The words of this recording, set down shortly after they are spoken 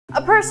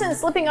A person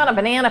slipping on a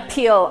banana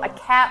peel, a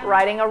cat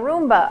riding a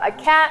Roomba, a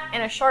cat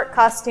in a shark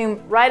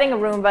costume riding a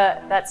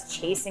Roomba that's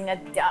chasing a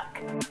duck.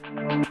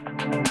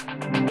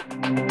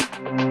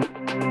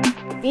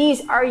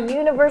 These are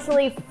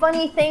universally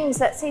funny things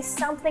that say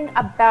something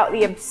about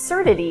the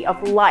absurdity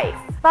of life.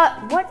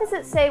 But what does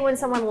it say when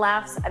someone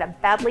laughs at a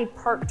badly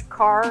parked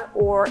car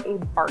or a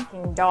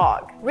barking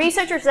dog?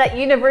 Researchers at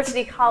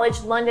University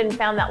College London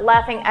found that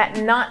laughing at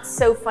not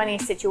so funny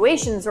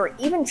situations or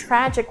even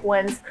tragic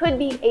ones could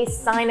be a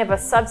sign of a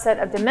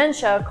subset of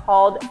dementia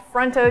called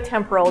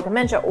frontotemporal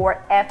dementia,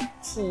 or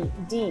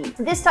FTD.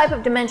 This type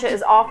of dementia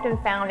is often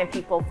found in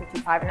people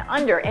 55 and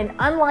under, and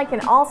unlike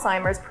in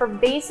Alzheimer's,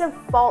 pervasive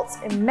faults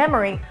in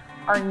memory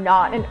are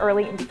not an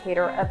early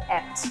indicator of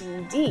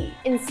FTD.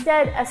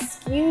 Instead, a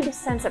skewed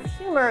sense of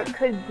humor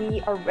could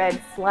be a red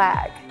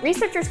flag.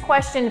 Researchers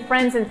questioned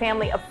friends and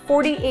family of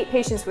 48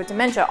 patients with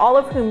dementia, all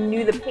of whom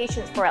knew the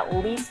patients for at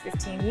least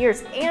 15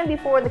 years and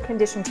before the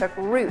condition took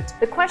root.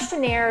 The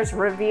questionnaires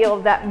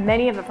revealed that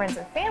many of the friends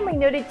and family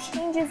noted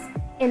changes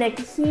in a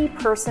key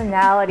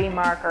personality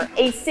marker,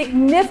 a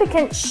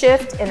significant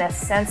shift in a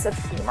sense of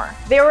humor.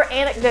 There were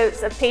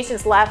anecdotes of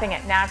patients laughing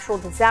at natural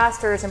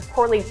disasters and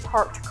poorly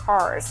parked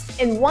cars.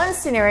 In one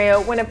scenario,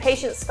 when a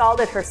patient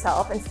scalded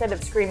herself, instead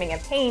of screaming in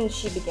pain,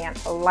 she began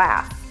to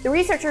laugh. The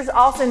researchers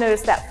also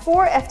noticed that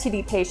for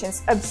FTD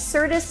patients,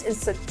 absurdist and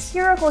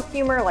satirical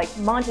humor like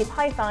Monty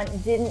Python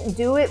didn't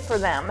do it for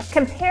them.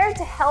 Compared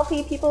to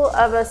healthy people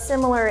of a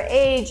similar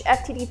age,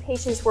 FTD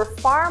patients were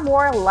far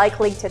more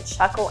likely to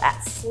chuckle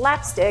at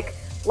slapstick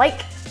like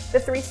the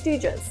Three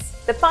Stooges.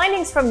 The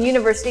findings from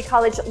University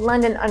College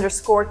London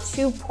underscore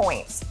 2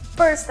 points.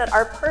 First, that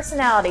our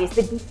personalities,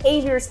 the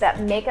behaviors that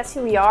make us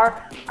who we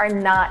are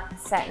not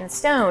set in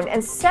stone.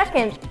 And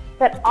second,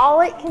 that all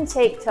it can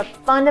take to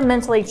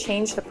fundamentally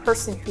change the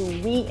person who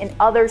we and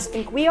others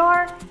think we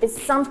are is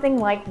something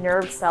like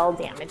nerve cell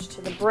damage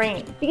to the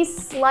brain.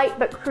 These slight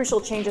but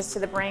crucial changes to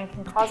the brain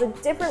can cause a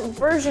different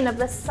version of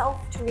the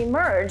self to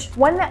emerge,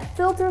 one that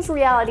filters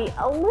reality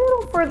a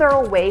little further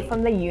away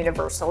from the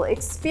universal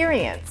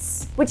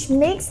experience, which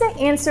makes the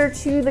answer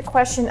to the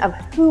question of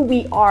who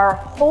we are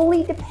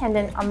wholly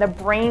dependent on the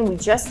brain we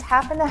just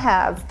happen to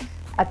have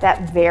at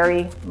that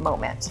very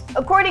moment.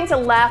 According to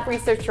laugh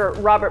researcher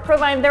Robert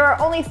Provine, there are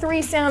only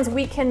 3 sounds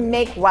we can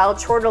make while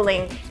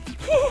chortling.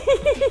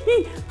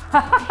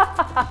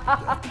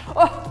 That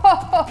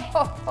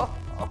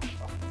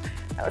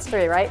was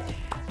 3, right?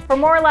 For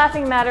more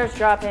Laughing Matters,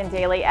 drop in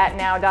daily at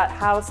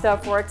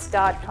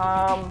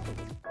now.howstuffworks.com.